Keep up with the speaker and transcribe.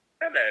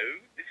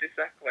Hello, this is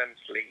Zach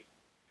Wemsley.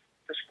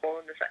 Just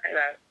calling to say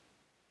hello.